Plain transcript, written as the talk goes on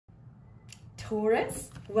Taurus,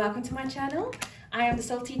 welcome to my channel. I am the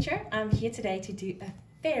soul teacher. I'm here today to do a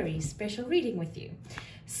very special reading with you.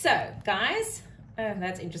 So guys,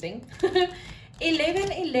 that's interesting.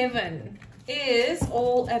 1111 is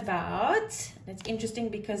all about, it's interesting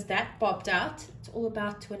because that popped out. It's all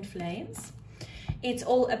about twin flames. It's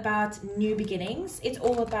all about new beginnings. It's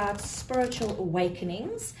all about spiritual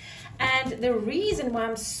awakenings. And the reason why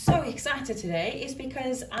I'm so excited today is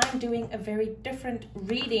because I'm doing a very different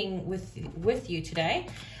reading with you today.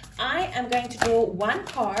 I am going to draw one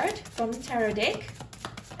card from the tarot deck.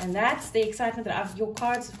 And that's the excitement that your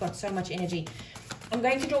cards have got so much energy. I'm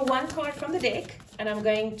going to draw one card from the deck and I'm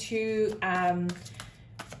going to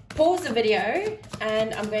pause the video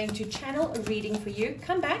and I'm going to channel a reading for you.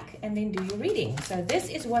 Come back and then do your reading. So this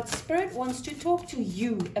is what Spirit wants to talk to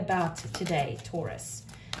you about today, Taurus.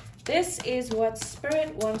 This is what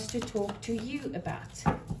Spirit wants to talk to you about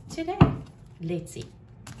today. Let's see.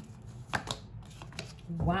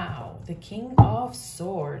 Wow, the King of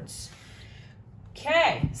Swords.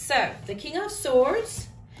 Okay, so the King of Swords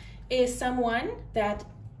is someone that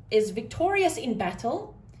is victorious in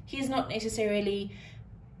battle. He's not necessarily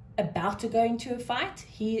about to go into a fight.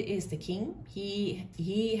 He is the king.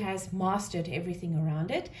 He has mastered everything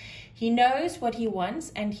around it. He knows what he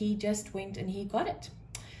wants and he just went and he got it.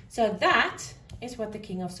 So that is what the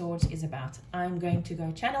King of Swords is about. I'm going to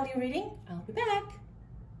go channel your reading. I'll be back.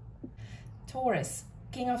 Taurus,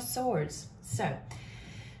 King of Swords. So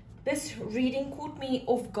this reading caught me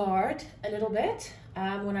off guard a little bit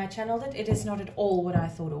when I channeled it. It is not at all what I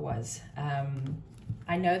thought it was.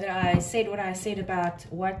 I know that I said what I said about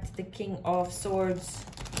what the King of Swords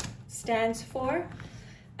stands for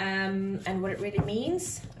and what it really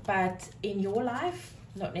means, but in your life,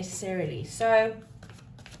 not necessarily. So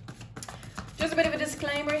just a bit of a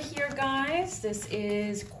disclaimer here, guys. This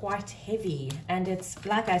is quite heavy and it's,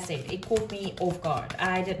 like I said, it caught me off guard.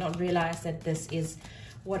 I did not realize that this is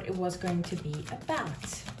what it was going to be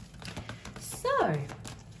about. So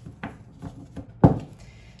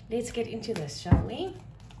let's get into this, shall we?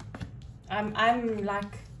 I'm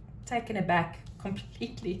like taken aback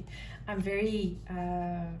completely. I'm very,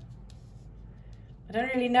 I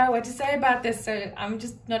don't really know what to say about this, so I'm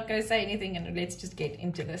just not going to say anything and let's just get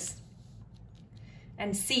into this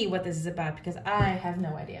and see what this is about because I have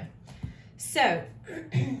no idea. So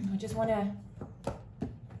I just want to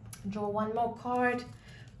draw one more card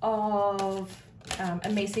of a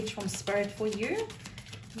message from Spirit for you.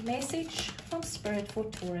 Message from Spirit for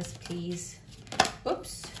Taurus, please.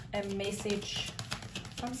 Oops, a message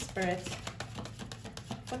from Spirit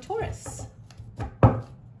for Taurus.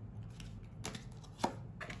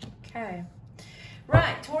 Okay,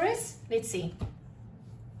 right, Taurus, let's see.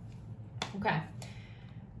 Okay,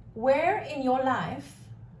 where in your life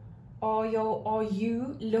are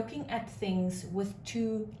you looking at things with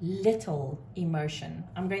too little emotion?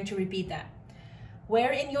 I'm going to repeat that.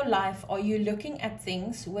 Where in your life are you looking at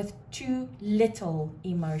things with too little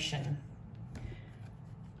emotion?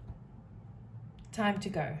 Time to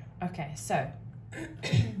go. Okay, so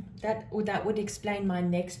that would explain my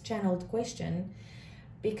next channeled question,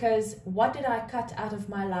 because what did I cut out of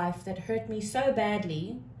my life that hurt me so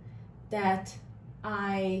badly that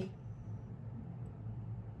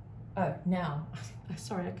now,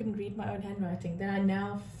 sorry, I couldn't read my own handwriting, that I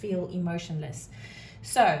now feel emotionless.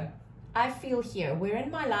 So I feel here, where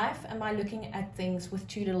in my life am I looking at things with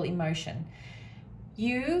too little emotion?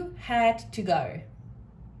 You had to go.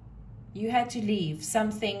 You had to leave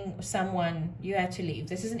something, someone, you had to leave.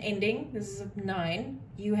 This is an ending. This is a 9.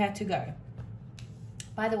 You had to go.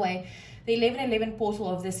 By the way, the 1111 portal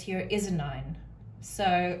of this here is a 9.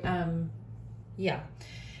 So, yeah.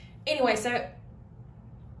 Anyway, so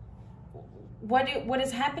what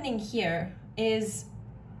is happening here is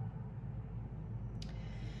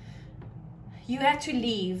you had to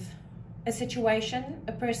leave a situation,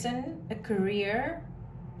 a person, a career.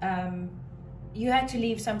 You had to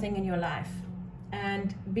leave something in your life,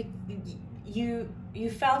 and you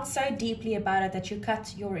felt so deeply about it that you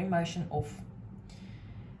cut your emotion off.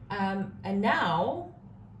 And now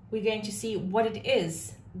we're going to see what it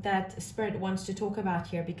is that Spirit wants to talk about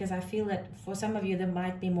here, because I feel that for some of you there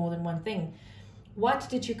might be more than one thing. What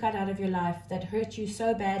did you cut out of your life that hurt you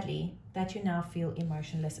so badly that you now feel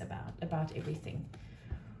emotionless about everything?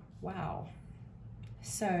 Wow.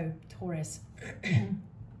 So Taurus,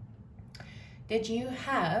 did you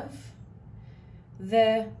have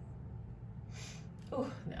the,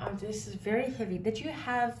 oh, this is very heavy. Did you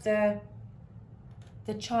have the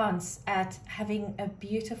chance at having a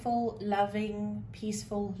beautiful, loving,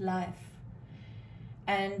 peaceful life?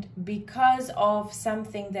 and because of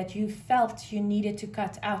something that you felt you needed to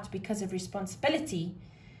cut out because of responsibility,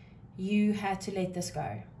 you had to let this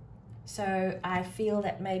go. So I feel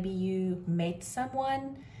that maybe you met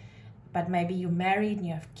someone, but maybe you're married and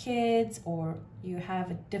you have kids, or you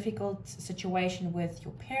have a difficult situation with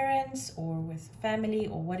your parents or with family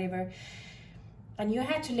or whatever, and you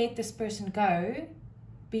had to let this person go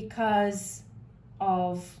because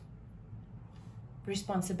of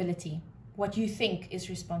responsibility, what you think is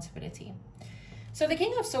responsibility. So the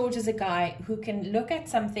King of Swords is a guy who can look at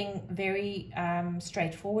something very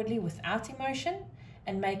straightforwardly without emotion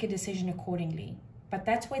and make a decision accordingly. But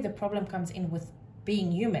that's where the problem comes in with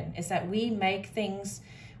being human, is that we make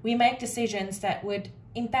decisions that would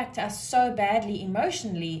impact us so badly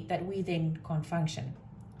emotionally that we then can't function.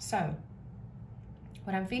 So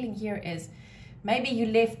what I'm feeling here is maybe you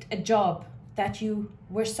left a job that you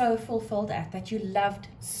were so fulfilled at, that you loved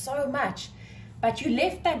so much, but you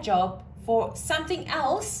left that job for something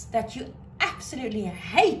else that you absolutely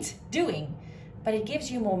hate doing, but it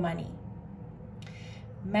gives you more money.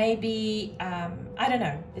 Maybe, I don't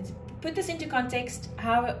know, put this into context,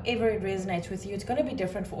 however it resonates with you. It's going to be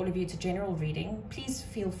different for all of you. It's a general reading. Please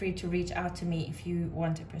feel free to reach out to me if you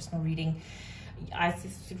want a personal reading. I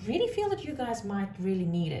really feel that you guys might really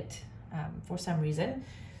need it for some reason.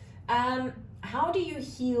 How do you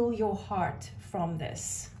heal your heart from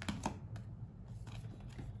this?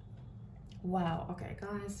 Wow, okay,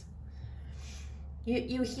 guys.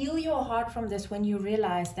 You heal your heart from this when you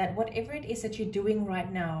realize that whatever it is that you're doing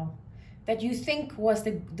right now, that you think was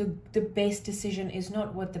the best decision, is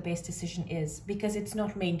not what the best decision is, because it's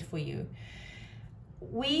not meant for you.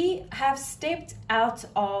 We have stepped out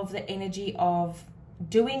of the energy of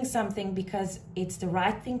doing something because it's the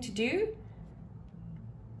right thing to do.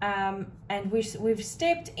 And we've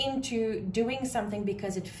stepped into doing something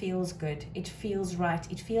because it feels good, it feels right,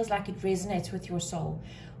 it feels like it resonates with your soul.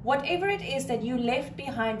 Whatever it is that you left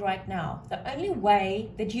behind right now, the only way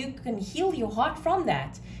that you can heal your heart from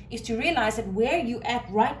that is to realize that where you're at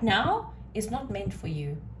right now is not meant for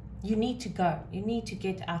you. You need to go. You need to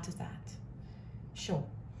get out of that. Sure.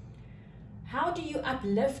 How do you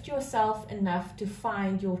uplift yourself enough to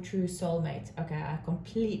find your true soulmate? Okay, I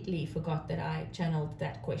completely forgot that I channeled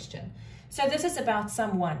that question. So this is about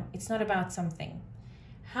someone. It's not about something.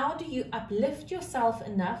 How do you uplift yourself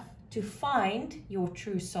enough to find your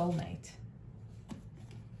true soulmate?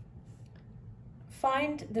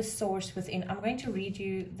 Find the source within. I'm going to read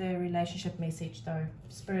you the relationship message though.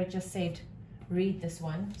 Spirit just said, read this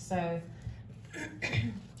one. So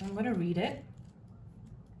I'm going to read it.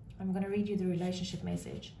 I'm going to read you the relationship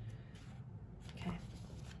message. Okay.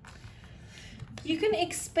 You can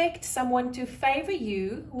expect someone to favor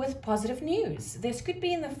you with positive news. This could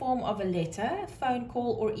be in the form of a letter, phone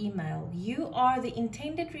call, or email. You are the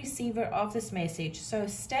intended receiver of this message, so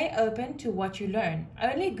stay open to what you learn.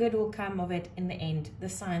 Only good will come of it in the end. The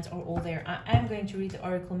signs are all there. I am going to read the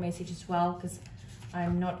oracle message as well, because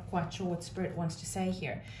I'm not quite sure what Spirit wants to say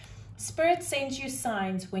here. Spirit sends you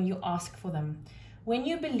signs when you ask for them. When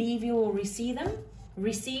you believe you will receive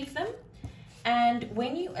them, and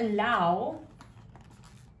when you allow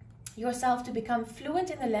yourself to become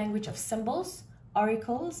fluent in the language of symbols,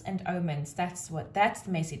 oracles, and omens. That's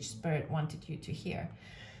the message Spirit wanted you to hear.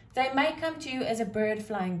 They may come to you as a bird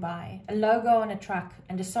flying by, a logo on a truck,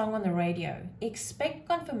 and a song on the radio. Expect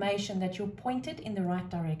confirmation that you're pointed in the right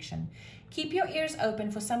direction. Keep your ears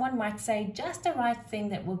open, for someone might say just the right thing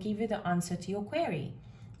that will give you the answer to your query.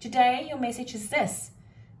 Today, your message is this: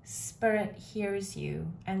 Spirit hears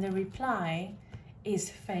you, and the reply is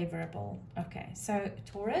favorable. Okay, so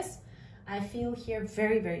Taurus, I feel here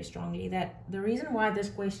very, very strongly that the reason why this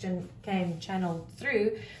question came channeled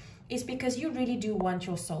through is because you really do want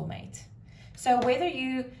your soulmate. So whether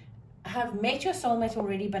you have met your soulmate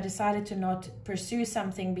already but decided to not pursue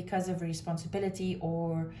something because of responsibility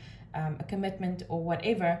or a commitment or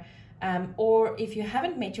whatever, or if you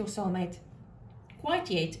haven't met your soulmate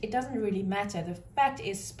quite yet, it doesn't really matter. The fact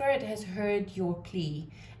is, Spirit has heard your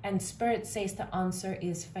plea, and Spirit says the answer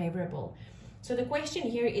is favorable. So the question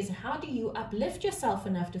here is, how do you uplift yourself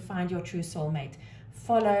enough to find your true soulmate?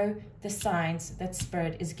 Follow the signs that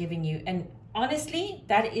Spirit is giving you. And honestly,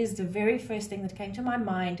 that is the very first thing that came to my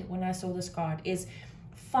mind when I saw this card, is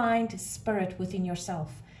find Spirit within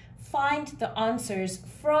yourself. Find the answers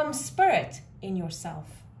from Spirit in yourself.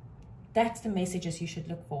 That's the messages you should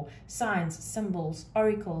look for. Signs, symbols,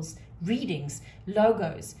 oracles, readings,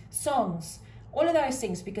 logos, songs, all of those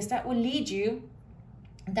things, because that will lead you.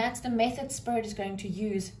 That's the method Spirit is going to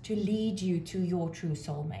use to lead you to your true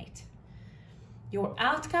soulmate. Your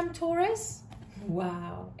outcome, Taurus,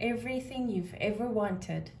 Wow, everything you've ever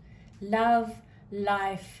wanted. Love,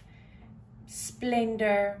 life,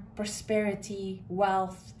 splendor, prosperity,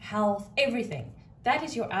 wealth, health, everything. That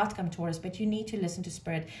is your outcome, Taurus, but you need to listen to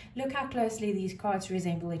Spirit. Look how closely these cards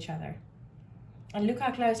resemble each other. And look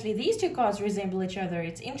how closely these two cards resemble each other.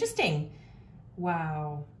 It's interesting.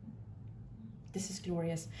 Wow. This is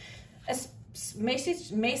glorious. A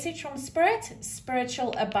message from Spirit,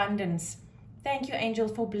 spiritual abundance. Thank you, angel,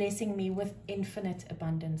 for blessing me with infinite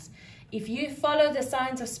abundance. If you follow the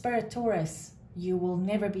signs of Spirit, Taurus, you will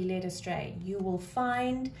never be led astray. You will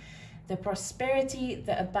find the prosperity,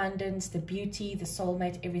 the abundance, the beauty, the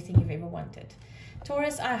soulmate, everything you've ever wanted.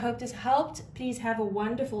 Taurus, I hope this helped. Please have a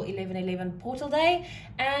wonderful 11/11 portal day,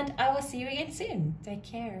 and I will see you again soon. Take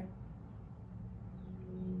care.